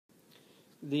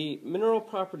The mineral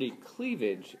property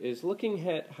cleavage is looking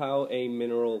at how a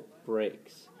mineral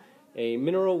breaks. A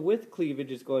mineral with cleavage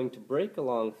is going to break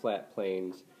along flat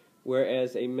planes,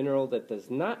 whereas a mineral that does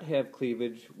not have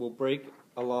cleavage will break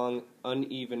along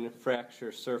uneven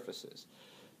fracture surfaces.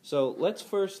 So let's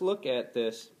first look at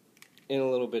this in a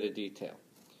little bit of detail.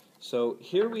 So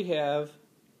here we have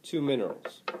two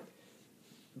minerals.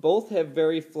 Both have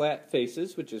very flat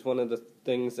faces, which is one of the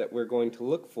things that we're going to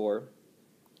look for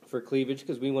cleavage,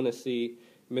 because we want to see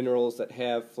minerals that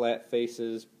have flat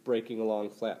faces breaking along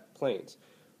flat planes.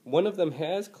 One of them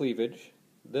has cleavage,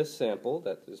 this sample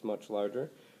that is much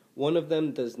larger. One of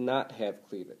them does not have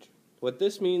cleavage. What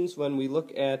this means when we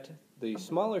look at the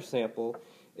smaller sample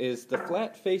is the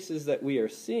flat faces that we are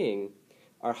seeing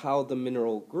are how the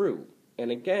mineral grew.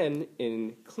 And again,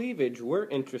 in cleavage, we're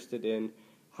interested in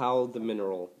how the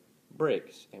mineral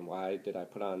breaks. And why did I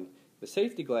put on the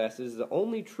safety glasses? The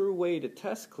only true way to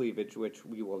test cleavage, which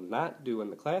we will not do in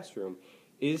the classroom,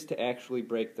 is to actually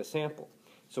break the sample.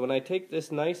 So when I take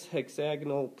this nice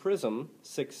hexagonal prism,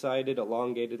 six-sided,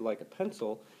 elongated like a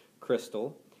pencil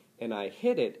crystal, and I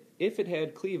hit it, if it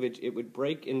had cleavage, it would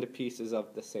break into pieces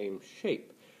of the same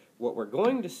shape. What we're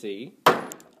going to see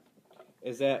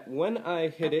is that when I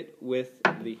hit it with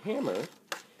the hammer,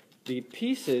 the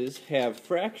pieces have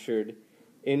fractured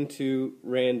into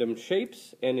random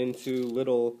shapes and into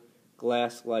little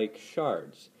glass-like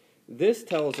shards. This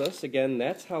tells us, again,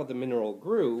 that's how the mineral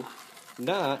grew,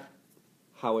 not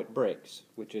how it breaks,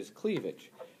 which is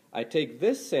cleavage. I take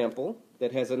this sample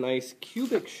that has a nice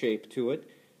cubic shape to it,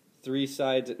 three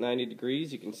sides at 90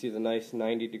 degrees. You can see the nice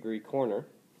 90-degree corner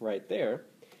right there.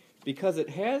 Because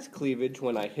it has cleavage,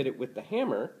 when I hit it with the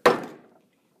hammer,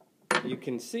 you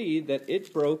can see that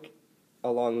it broke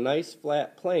along nice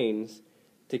flat planes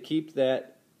to keep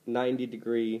that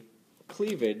 90-degree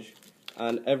cleavage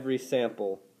on every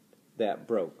sample that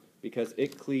broke, because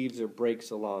it cleaves or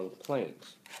breaks along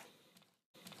planes.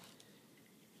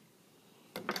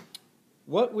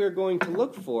 What we're going to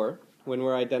look for when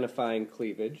we're identifying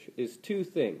cleavage is two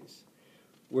things.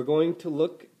 We're going to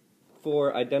look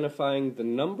for identifying the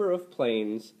number of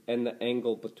planes and the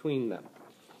angle between them.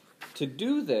 To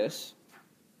do this,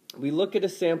 we look at a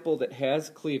sample that has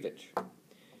cleavage.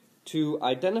 To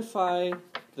identify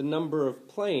the number of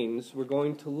planes, we're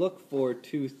going to look for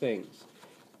two things.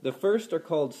 The first are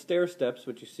called stair steps,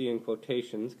 which you see in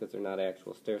quotations because they're not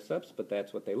actual stair steps, but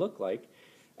that's what they look like.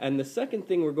 And the second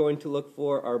thing we're going to look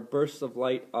for are bursts of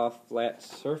light off flat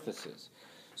surfaces.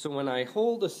 So when I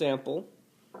hold a sample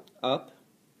up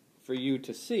for you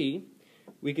to see,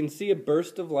 we can see a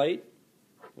burst of light,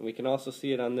 and we can also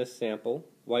see it on this sample,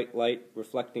 white light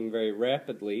reflecting very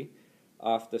rapidly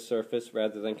off the surface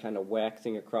rather than kind of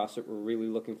waxing across it. We're really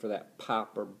looking for that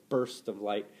pop or burst of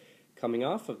light coming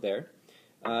off of there.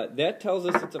 That tells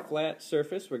us it's a flat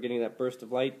surface. We're getting that burst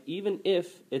of light, even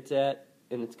if it's at,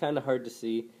 and it's kind of hard to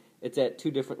see, it's at two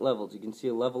different levels. You can see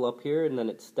a level up here, and then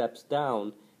it steps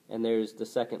down, and there's the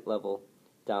second level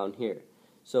down here.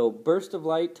 So burst of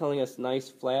light telling us nice,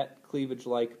 flat,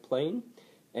 cleavage-like plane.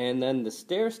 And then the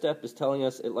stair step is telling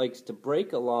us it likes to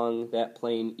break along that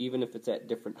plane even if it's at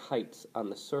different heights on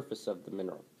the surface of the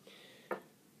mineral.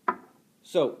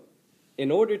 So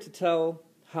in order to tell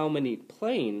how many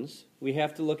planes, we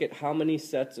have to look at how many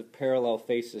sets of parallel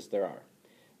faces there are.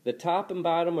 The top and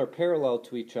bottom are parallel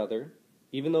to each other.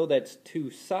 Even though that's two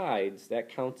sides, that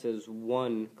counts as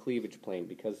one cleavage plane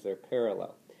because they're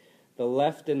parallel. The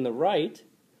left and the right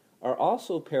are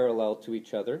also parallel to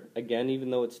each other. Again, even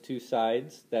though it's two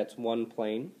sides, that's one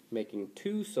plane, making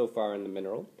two so far in the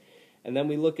mineral. And then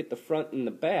we look at the front and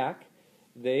the back.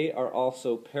 They are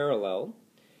also parallel.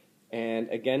 And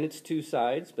again, it's two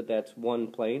sides, but that's one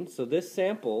plane. So this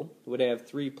sample would have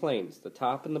three planes, the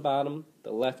top and the bottom,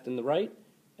 the left and the right,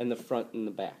 and the front and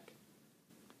the back.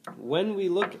 When we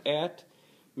look at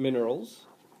minerals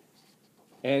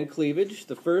and cleavage,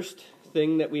 the first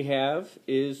thing that we have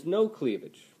is no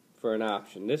cleavage for an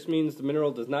option. This means the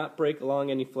mineral does not break along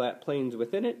any flat planes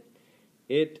within it.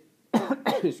 It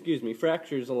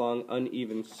fractures along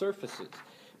uneven surfaces.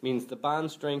 It means the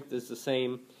bond strength is the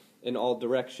same in all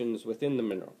directions within the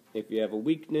mineral. If you have a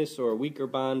weakness or a weaker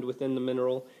bond within the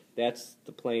mineral, that's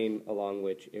the plane along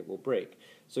which it will break.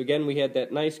 So again, we had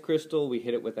that nice crystal, we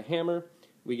hit it with a hammer,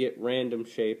 we get random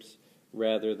shapes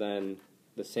rather than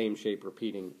the same shape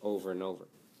repeating over and over.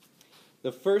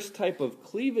 The first type of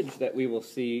cleavage that we will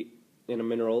see in a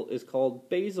mineral is called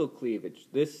basal cleavage.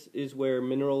 This is where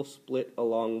minerals split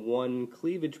along one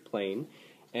cleavage plane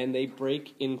and they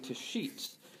break into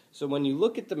sheets. So when you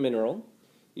look at the mineral,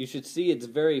 you should see it's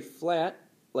very flat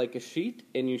like a sheet,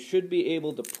 and you should be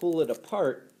able to pull it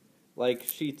apart like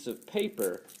sheets of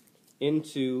paper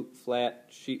into flat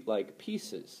sheet-like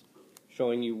pieces,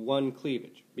 showing you one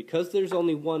cleavage. Because there's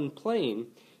only one plane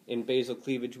in basal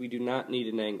cleavage, we do not need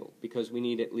an angle, because we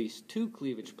need at least two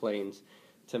cleavage planes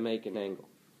to make an angle.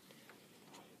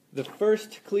 The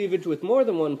first cleavage with more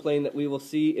than one plane that we will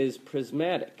see is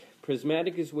prismatic.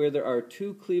 Prismatic is where there are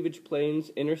two cleavage planes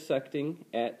intersecting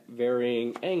at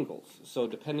varying angles. So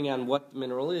depending on what the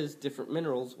mineral is, different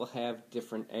minerals will have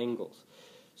different angles.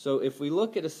 So if we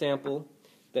look at a sample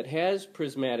that has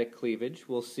prismatic cleavage,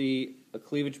 we'll see a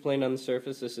cleavage plane on the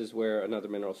surface. This is where another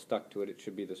mineral stuck to it. It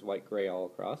should be this white-gray all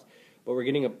across. But we're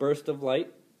getting a burst of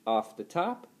light off the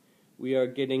top. We are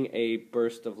getting a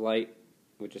burst of light,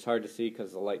 which is hard to see because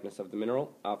of the lightness of the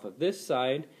mineral, off of this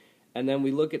side. And then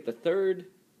we look at the third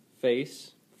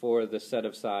face for the set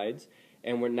of sides,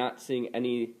 and we're not seeing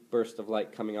any burst of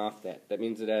light coming off that. That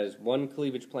means it has one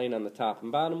cleavage plane on the top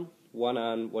and bottom, one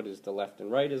on what is the left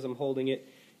and right as I'm holding it,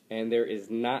 and there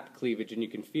is not cleavage, and you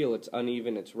can feel it's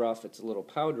uneven, it's rough, it's a little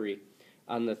powdery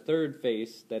on the third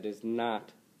face that is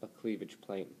not a cleavage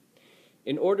plane.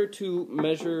 In order to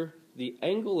measure the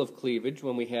angle of cleavage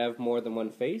when we have more than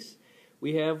one face,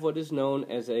 we have what is known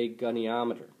as a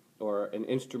goniometer, or an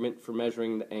instrument for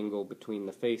measuring the angle between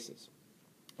the faces.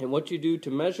 And what you do to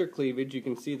measure cleavage, you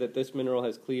can see that this mineral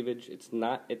has cleavage, it's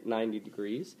not at 90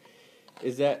 degrees,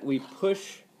 is that we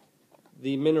push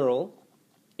the mineral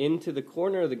into the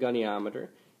corner of the goniometer,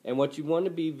 and what you want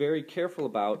to be very careful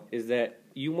about is that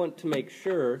you want to make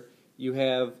sure you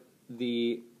have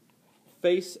the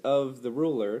face of the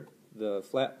ruler, the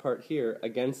flat part here,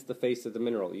 against the face of the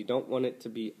mineral. You don't want it to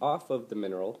be off of the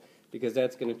mineral because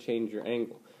that's going to change your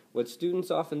angle. What students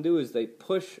often do is they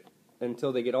push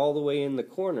until they get all the way in the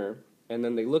corner, and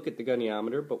then they look at the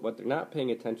goniometer, but what they're not paying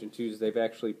attention to is they've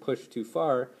actually pushed too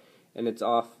far and it's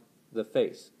off the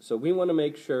face. So we want to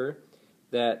make sure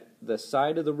that the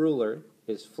side of the ruler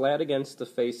is flat against the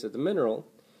face of the mineral,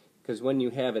 because when you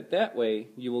have it that way,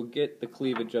 you will get the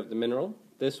cleavage of the mineral.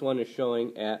 This one is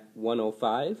showing at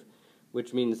 105,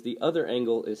 which means the other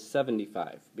angle is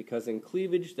 75, because in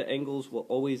cleavage the angles will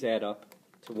always add up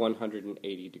to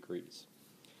 180 degrees.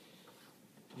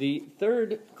 The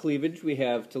third cleavage we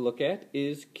have to look at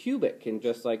is cubic, and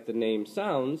just like the name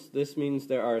sounds, this means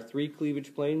there are three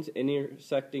cleavage planes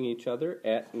intersecting each other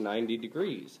at 90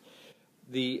 degrees.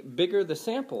 The bigger the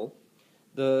sample,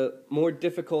 the more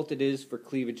difficult it is for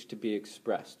cleavage to be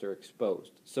expressed or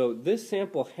exposed. So this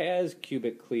sample has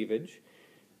cubic cleavage.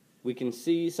 We can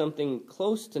see something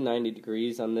close to 90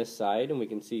 degrees on this side, and we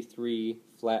can see three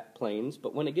flat planes,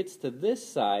 but when it gets to this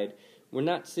side, we're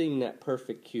not seeing that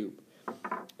perfect cube.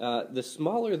 The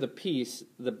smaller the piece,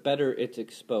 the better it's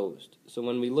exposed. So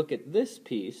when we look at this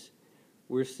piece,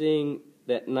 we're seeing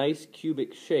that nice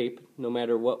cubic shape no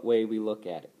matter what way we look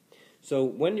at it. So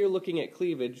when you're looking at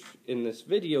cleavage in this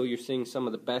video, you're seeing some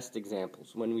of the best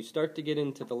examples. When we start to get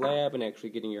into the lab and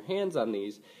actually getting your hands on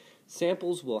these,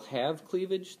 samples will have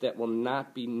cleavage that will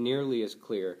not be nearly as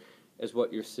clear as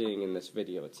what you're seeing in this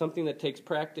video. It's something that takes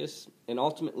practice, and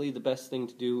ultimately the best thing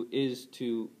to do is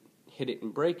to hit it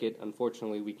and break it.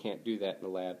 Unfortunately, we can't do that in the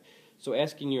lab. So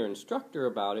asking your instructor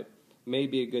about it may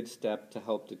be a good step to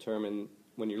help determine,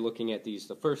 when you're looking at these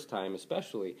the first time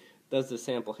especially, does the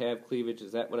sample have cleavage?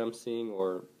 Is that what I'm seeing,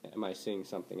 or am I seeing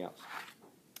something else?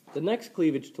 The next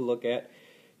cleavage to look at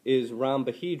is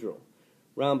rhombohedral.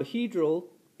 Rhombohedral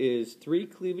is three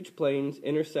cleavage planes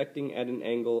intersecting at an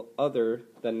angle other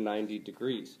than 90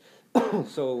 degrees.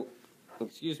 So,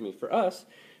 for us,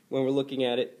 when we're looking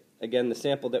at it, again, the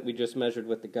sample that we just measured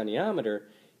with the goniometer,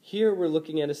 here we're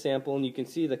looking at a sample and you can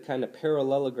see the kind of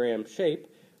parallelogram shape.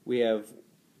 We have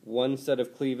one set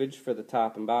of cleavage for the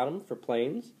top and bottom for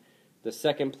planes, the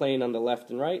second plane on the left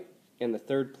and right, and the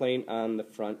third plane on the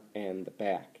front and the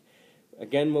back.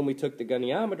 Again, when we took the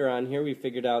goniometer on here, we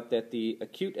figured out that the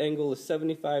acute angle is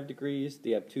 75 degrees,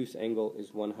 the obtuse angle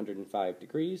is 105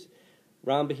 degrees.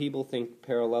 Rhombohedral, think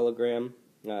parallelogram,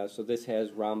 so this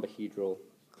has rhombohedral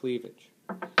cleavage.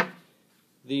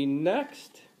 The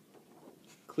next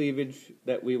cleavage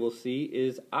that we will see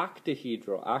is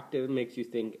octahedral. Octa makes you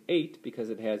think 8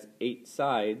 because it has 8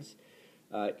 sides.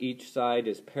 Each side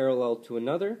is parallel to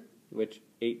another, which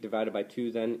 8 divided by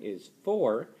 2 then is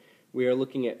 4. We are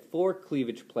looking at 4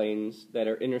 cleavage planes that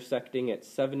are intersecting at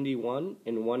 71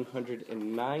 and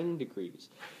 109 degrees.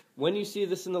 When you see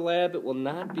this in the lab, it will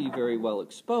not be very well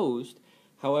exposed.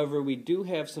 However, we do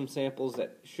have some samples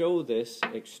that show this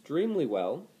extremely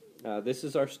well. This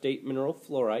is our state mineral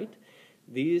fluorite.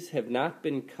 These have not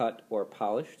been cut or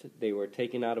polished. They were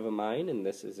taken out of a mine, and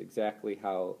this is exactly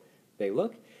how they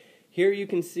look. Here you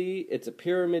can see it's a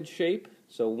pyramid shape,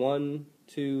 so 1,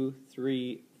 2,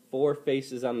 3, 4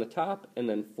 faces on the top and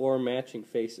then 4 matching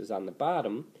faces on the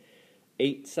bottom.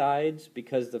 8 sides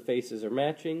because the faces are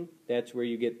matching. That's where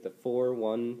you get the 4,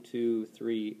 1, 2,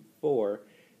 3, 4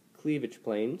 cleavage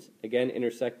planes, again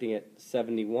intersecting at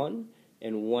 71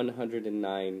 and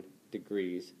 109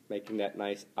 degrees, making that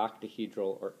nice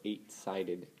octahedral or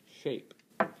 8-sided shape.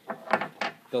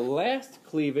 The last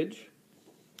cleavage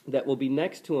that will be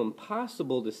next to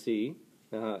impossible to see,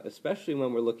 especially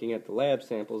when we're looking at the lab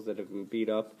samples that have been beat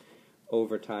up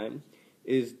over time,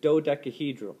 is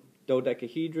dodecahedral.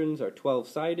 Dodecahedrons are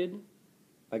 12-sided,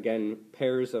 again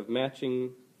pairs of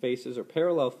matching faces or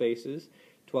parallel faces.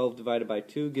 12 divided by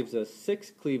 2 gives us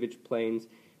 6 cleavage planes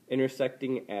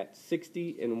intersecting at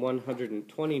 60 and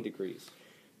 120 degrees.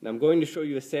 Now I'm going to show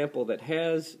you a sample that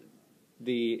has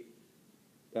the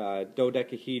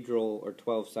dodecahedral or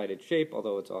 12-sided shape,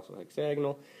 although it's also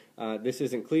hexagonal. This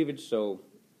isn't cleavage, so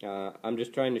I'm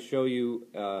just trying to show you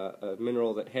a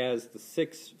mineral that has the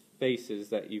 6 faces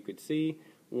that you could see.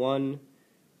 1,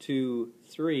 2,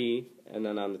 3, and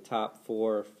then on the top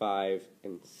 4, 5,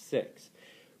 and 6.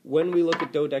 When we look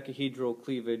at dodecahedral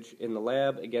cleavage in the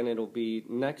lab, again, it'll be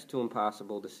next to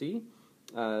impossible to see.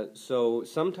 So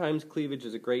sometimes cleavage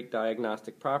is a great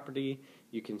diagnostic property.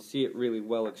 You can see it really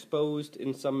well exposed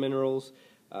in some minerals.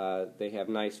 They have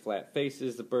nice flat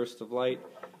faces, the burst of light.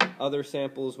 Other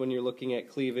samples, when you're looking at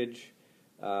cleavage,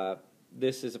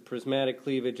 this is a prismatic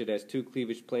cleavage. It has 2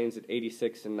 cleavage planes at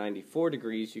 86 and 94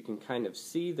 degrees. You can kind of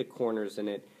see the corners in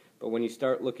it. But when you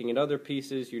start looking at other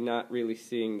pieces, you're not really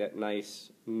seeing that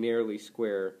nice, nearly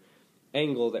square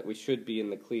angle that we should be in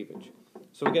the cleavage.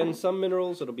 So again, some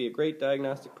minerals, it'll be a great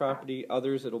diagnostic property.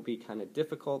 Others, it'll be kind of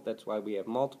difficult. That's why we have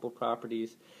multiple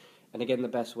properties. And again, the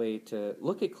best way to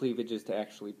look at cleavage is to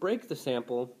actually break the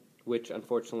sample, which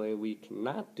unfortunately we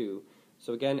cannot do.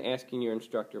 So again, asking your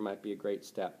instructor might be a great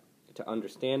step to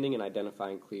understanding and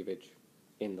identifying cleavage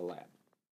in the lab.